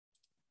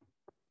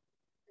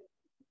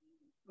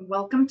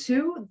Welcome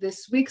to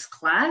this week's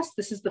class.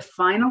 This is the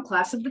final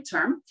class of the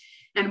term,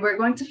 and we're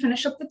going to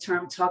finish up the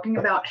term talking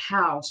about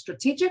how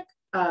strategic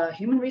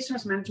human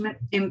resource management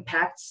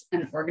impacts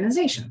an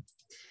organization.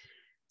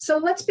 So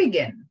let's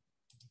begin.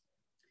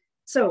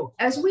 So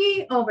as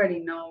we already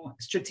know,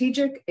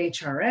 strategic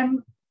HRM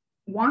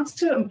wants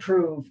to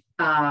improve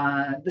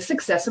the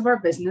success of our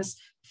business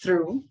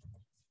through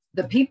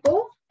the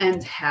people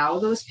and how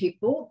those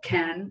people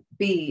can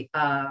be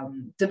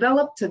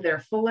developed to their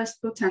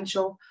fullest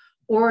potential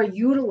or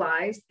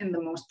utilized in the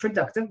most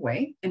productive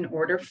way in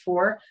order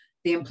for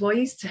the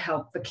employees to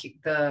help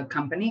the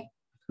company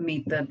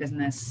meet the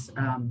business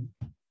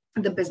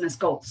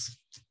goals.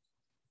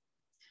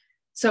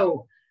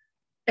 So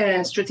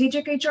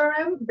strategic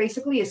HRM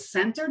basically is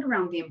centered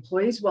around the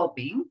employee's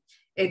well-being.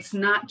 It's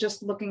not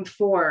just looking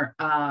for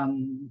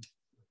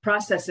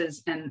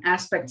processes and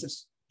aspects of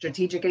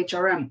strategic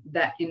HRM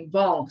that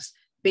involves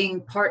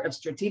being part of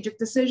strategic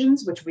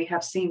decisions, which we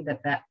have seen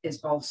that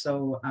is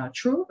also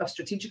true of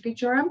strategic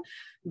HRM,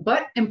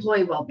 but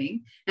employee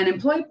well-being. And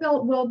employee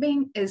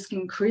well-being is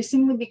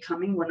increasingly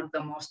becoming one of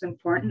the most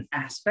important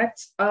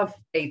aspects of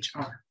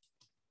HR.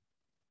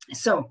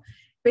 So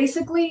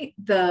basically,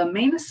 the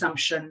main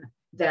assumption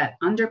that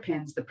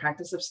underpins the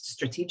practice of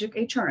strategic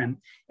HRM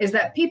is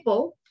that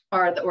people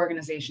are the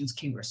organization's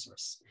key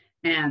resource.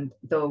 And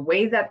the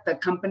way that the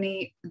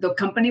company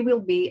will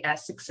be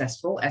as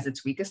successful as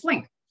its weakest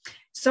link.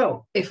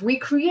 So if we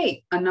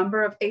create a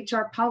number of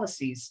HR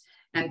policies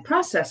and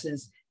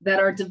processes that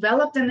are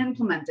developed and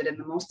implemented in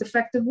the most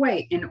effective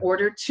way in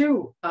order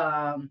to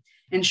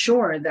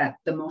ensure that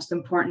the most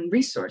important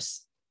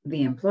resource,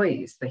 the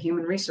employees, the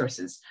human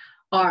resources,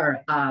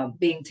 are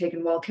being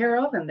taken well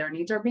care of and their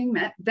needs are being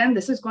met, then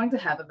this is going to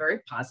have a very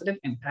positive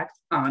impact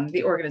on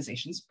the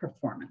organization's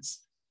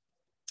performance.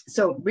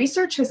 So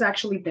research has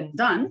actually been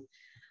done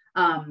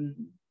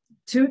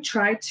to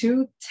try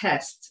to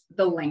test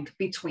the link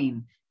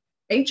between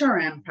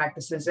HRM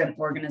practices and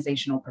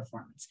organizational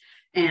performance.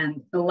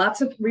 And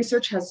lots of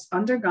research has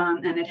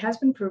undergone, and it has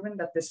been proven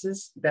that this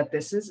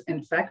is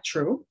in fact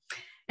true.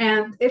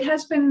 And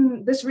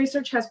this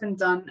research has been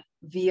done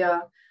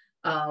via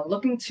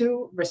looking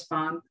to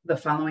respond the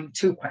following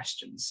two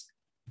questions.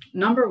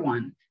 Number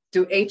one,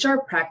 do HR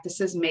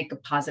practices make a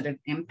positive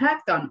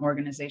impact on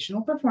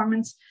organizational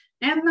performance?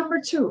 And number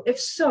two, if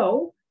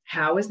so,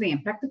 how is the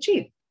impact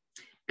achieved?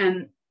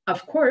 And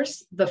of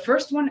course, the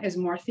first one is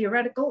more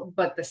theoretical,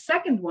 but the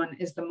second one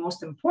is the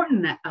most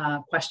important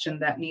question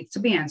that needs to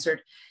be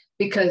answered,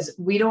 because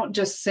we don't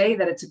just say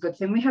that it's a good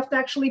thing. We have to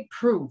actually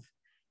prove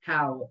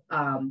how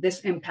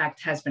this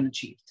impact has been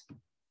achieved.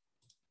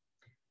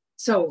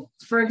 So,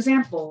 for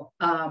example,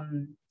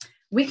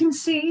 we can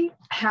see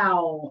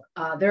how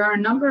there are a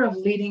number of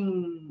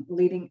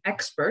leading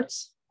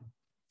experts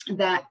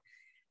that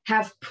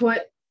have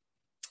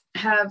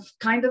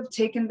kind of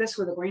taken this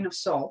with a grain of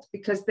salt,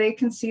 because they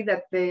can see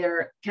that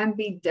there can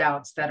be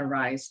doubts that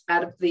arise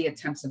out of the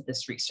attempts of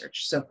this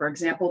research. So for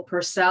example,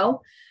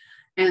 Purcell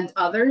and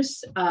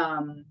others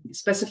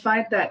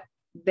specified that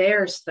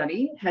their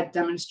study had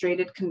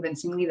demonstrated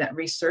convincingly that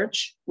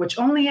research, which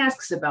only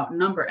asks about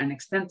number and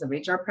extent of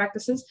HR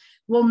practices,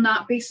 will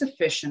not be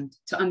sufficient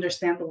to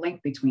understand the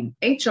link between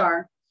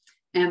HR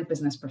and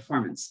business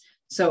performance.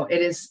 So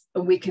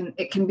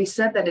it can be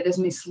said that it is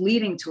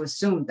misleading to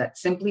assume that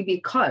simply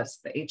because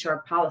the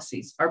HR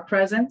policies are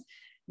present,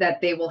 that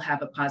they will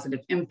have a positive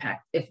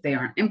impact if they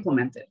aren't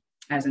implemented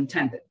as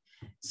intended.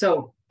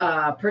 So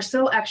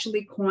Purcell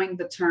actually coined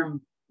the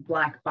term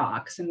black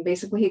box, and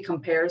basically he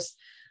compares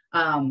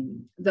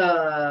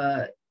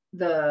the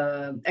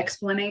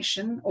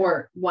explanation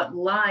or what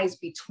lies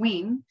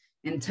between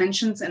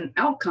intentions and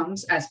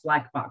outcomes as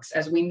black box.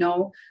 As we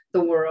know,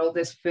 the world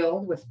is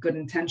filled with good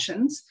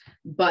intentions,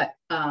 but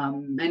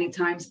many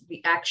times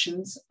the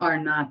actions are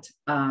not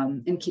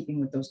in keeping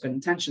with those good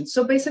intentions.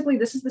 So basically,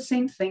 this is the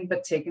same thing,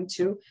 but taken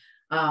to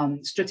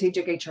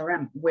strategic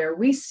HRM, where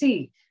we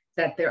see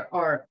that there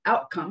are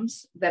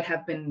outcomes that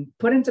have been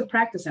put into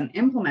practice and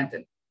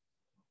implemented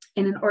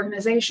in an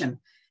organization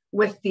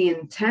with the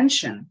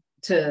intention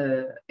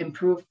to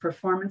improve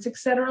performance,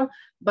 etc.,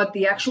 but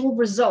the actual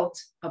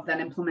result of that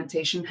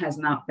implementation has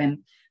not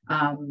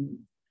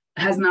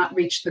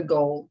reached the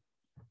goal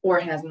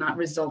or has not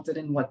resulted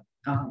in what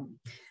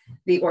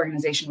the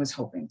organization was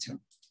hoping to.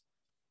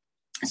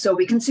 So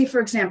we can see,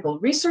 for example,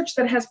 research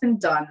that has been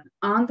done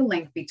on the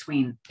link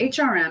between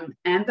HRM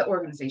and the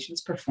organization's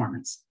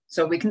performance.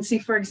 So we can see,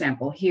 for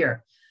example,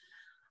 here,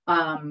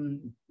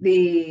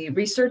 the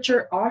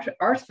researcher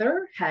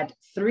Arthur had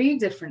three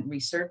different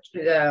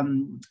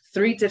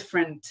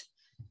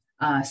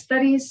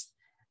studies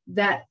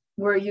that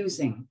were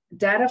using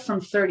data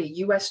from 30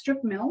 US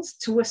strip mills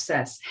to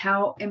assess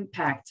how the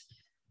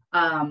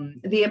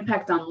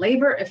impact on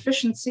labor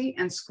efficiency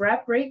and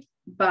scrap rate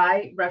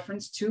by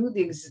reference to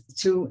the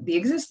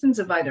existence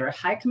of either a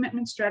high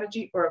commitment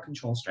strategy or a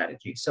control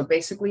strategy. So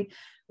basically,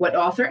 what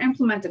Arthur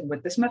implemented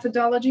with this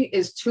methodology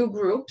is two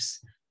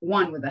groups,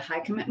 one with a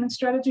high commitment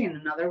strategy and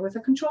another with a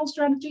control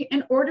strategy,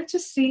 in order to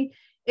see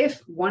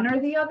if one or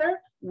the other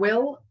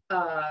will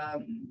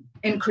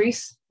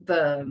increase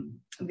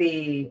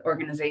the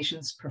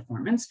organization's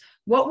performance.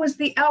 What was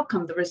the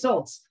outcome, the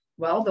results?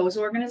 Well, those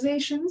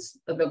organizations,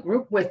 the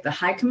group with the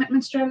high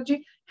commitment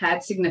strategy,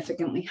 had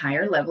significantly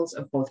higher levels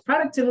of both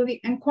productivity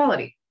and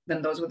quality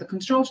than those with the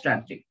control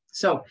strategy.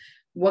 So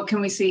what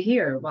can we see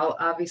here? Well,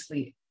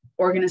 obviously,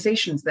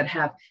 organizations that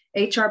have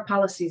HR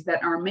policies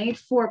that are made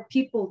for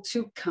people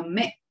to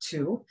commit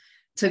to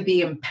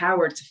be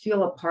empowered, to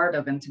feel a part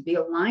of, and to be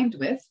aligned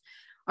with,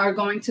 are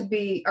going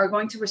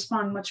to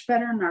respond much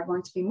better and are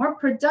going to be more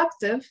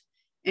productive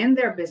in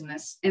their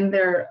business, in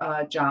their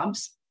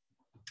jobs,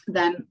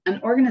 than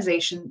an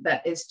organization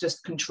that is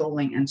just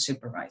controlling and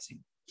supervising.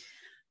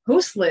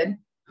 Huslid,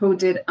 who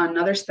did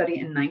another study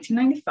in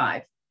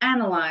 1995,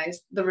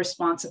 analyzed the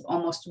response of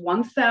almost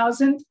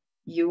 1,000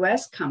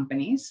 US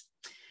companies.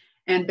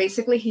 And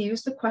basically, he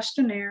used a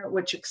questionnaire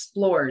which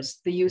explores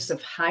the use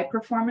of high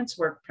performance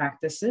work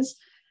practices,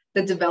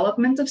 the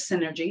development of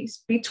synergies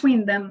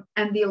between them,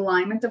 and the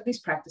alignment of these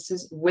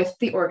practices with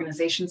the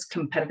organization's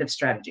competitive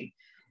strategy.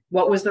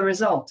 What was the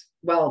result?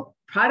 Well,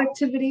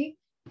 productivity.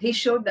 He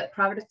showed that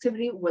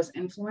productivity was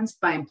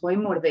influenced by employee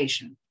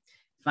motivation.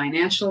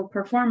 Financial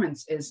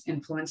performance is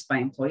influenced by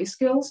employee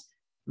skills,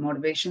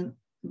 motivation,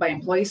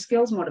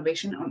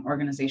 and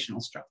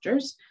organizational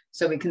structures.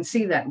 So we can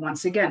see that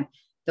once again,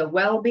 the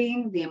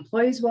well-being, the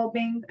employee's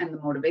well-being, and the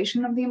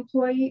motivation of the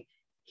employee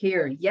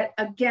here yet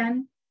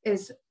again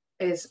is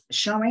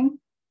showing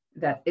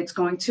that it's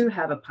going to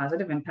have a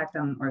positive impact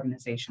on an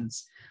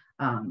organization's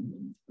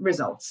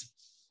results.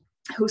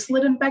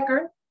 Huslid and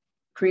Becker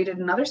created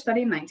another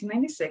study in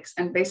 1996,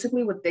 and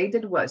basically what they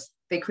did was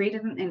they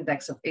created an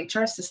index of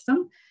HR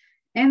system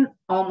in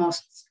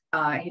almost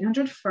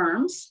 800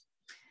 firms,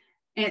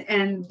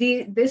 and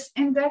this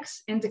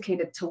index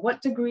indicated to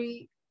what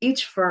degree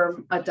each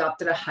firm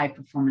adopted a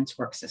high-performance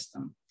work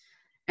system.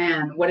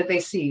 And what did they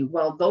see?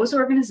 Well, those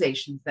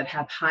organizations that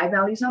have high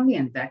values on the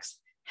index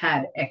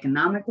had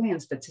economically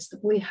and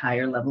statistically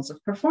higher levels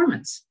of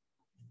performance.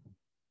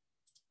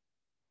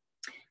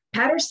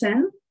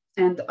 Patterson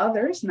and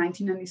others,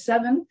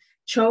 1997,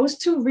 chose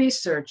to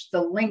research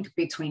the link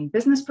between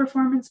business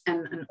performance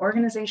and an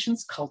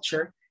organization's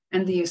culture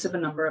and the use of a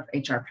number of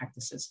HR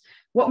practices.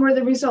 What were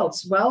the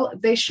results? Well,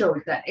 they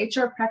showed that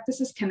HR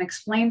practices can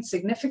explain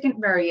significant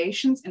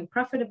variations in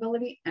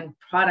profitability and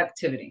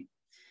productivity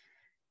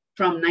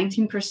from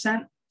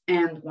 19%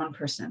 and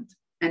 1%.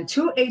 And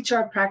two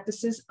HR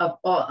practices of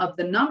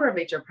the number of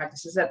HR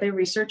practices that they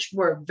researched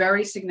were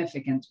very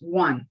significant.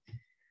 One,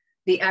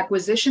 the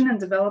acquisition and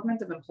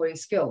development of employee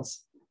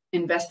skills,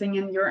 investing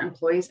in your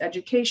employees'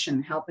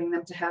 education, helping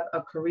them to have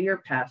a career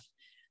path,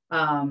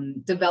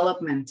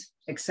 development,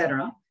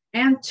 etc.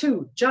 And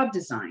two, job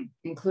design,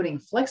 including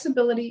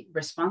flexibility,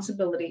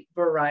 responsibility,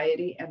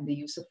 variety, and the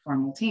use of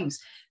formal teams.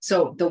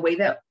 So the way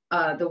that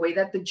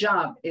the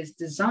job is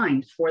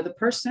designed for the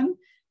person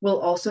will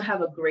also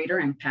have a greater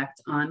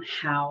impact on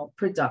how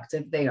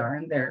productive they are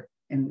in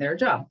their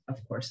job,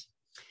 of course.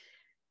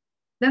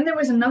 Then there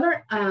was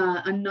another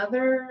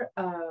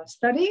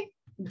study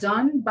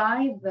done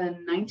by the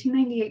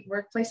 1998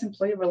 Workplace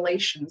Employee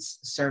Relations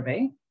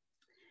Survey.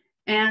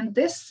 And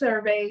this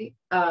survey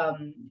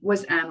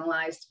was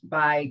analyzed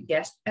by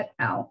Guest et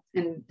al.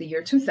 In the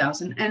year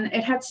 2000, and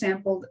it had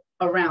sampled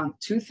around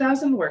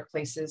 2,000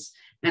 workplaces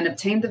and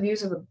obtained the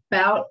views of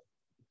about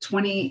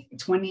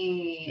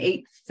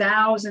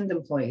 28,000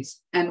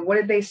 employees. And what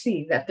did they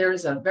see? That there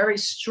is a very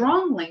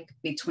strong link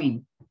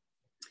between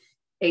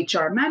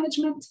HR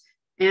management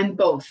and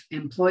both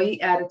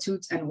employee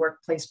attitudes and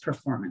workplace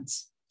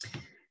performance.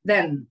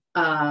 Then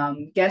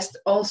Guest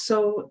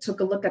also took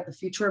a look at the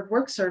Future of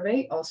Work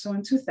survey, also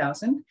in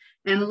 2000,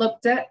 and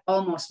looked at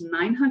almost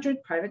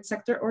 900 private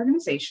sector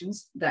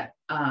organizations that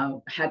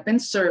had been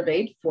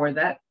surveyed for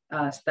that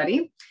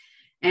study,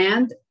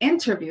 and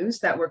interviews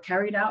that were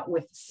carried out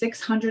with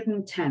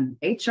 610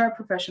 HR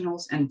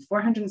professionals and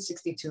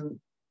 462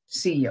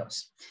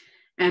 CEOs.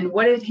 And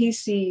what did he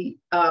see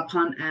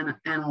upon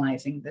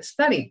analyzing this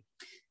study?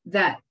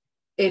 That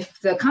if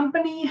the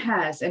company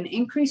has an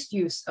increased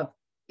use of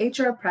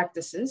HR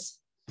practices,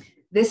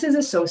 this is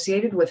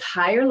associated with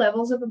higher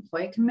levels of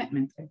employee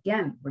commitment.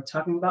 Again, we're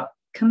talking about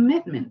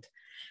commitment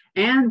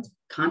and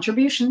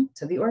contribution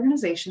to the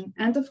organization.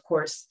 And of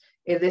course,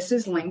 this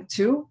is linked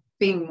to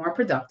being more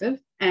productive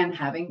and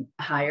having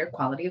higher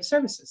quality of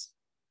services.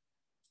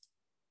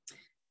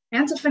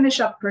 And to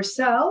finish up,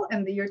 Purcell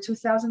in the year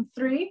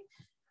 2003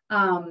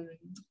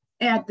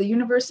 at the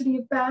University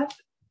of Bath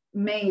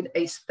made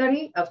a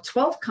study of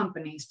 12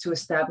 companies to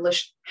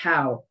establish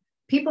how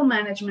people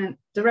management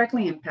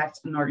directly impacts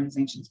an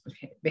organization's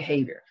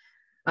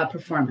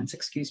performance.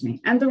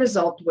 And the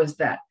result was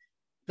that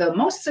the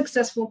most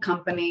successful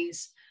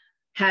companies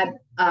had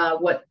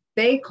what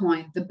they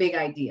coined the big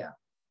idea.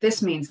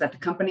 This means that the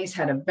companies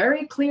had a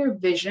very clear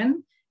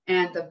vision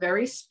and a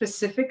very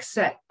specific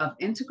set of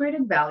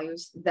integrated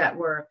values that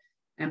were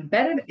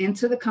embedded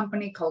into the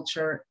company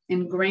culture,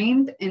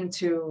 ingrained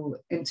into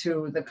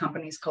the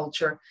company's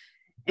culture,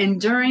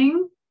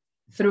 enduring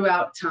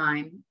throughout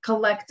time,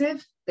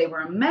 collective, they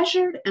were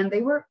measured and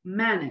they were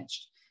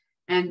managed.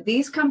 And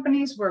these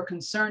companies were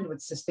concerned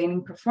with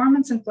sustaining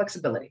performance and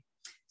flexibility.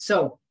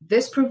 So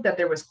this proved that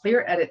there was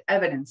clear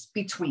evidence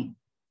between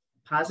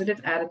positive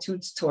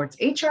attitudes towards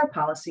HR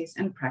policies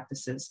and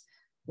practices,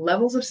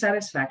 levels of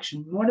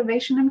satisfaction,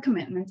 motivation and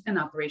commitment, and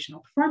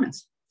operational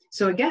performance.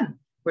 So again,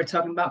 we're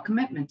talking about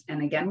commitment.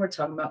 And again, we're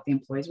talking about the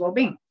employee's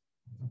well-being.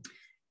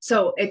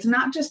 So it's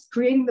not just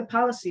creating the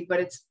policy, but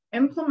it's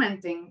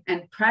implementing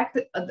and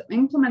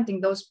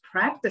implementing those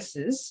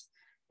practices.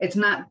 It's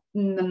not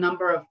the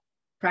number of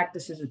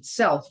practices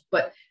itself,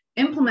 but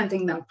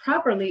implementing them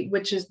properly,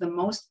 which is the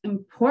most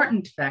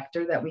important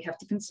factor that we have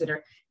to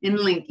consider in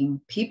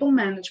linking people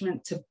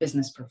management to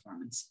business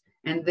performance.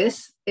 And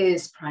this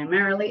is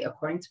primarily,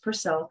 according to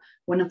Purcell,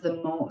 one of the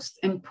most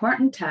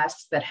important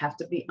tasks that have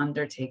to be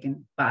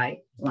undertaken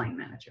by line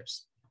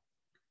managers.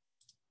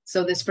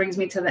 So this brings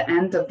me to the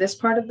end of this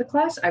part of the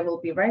class. I will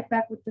be right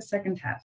back with the second half.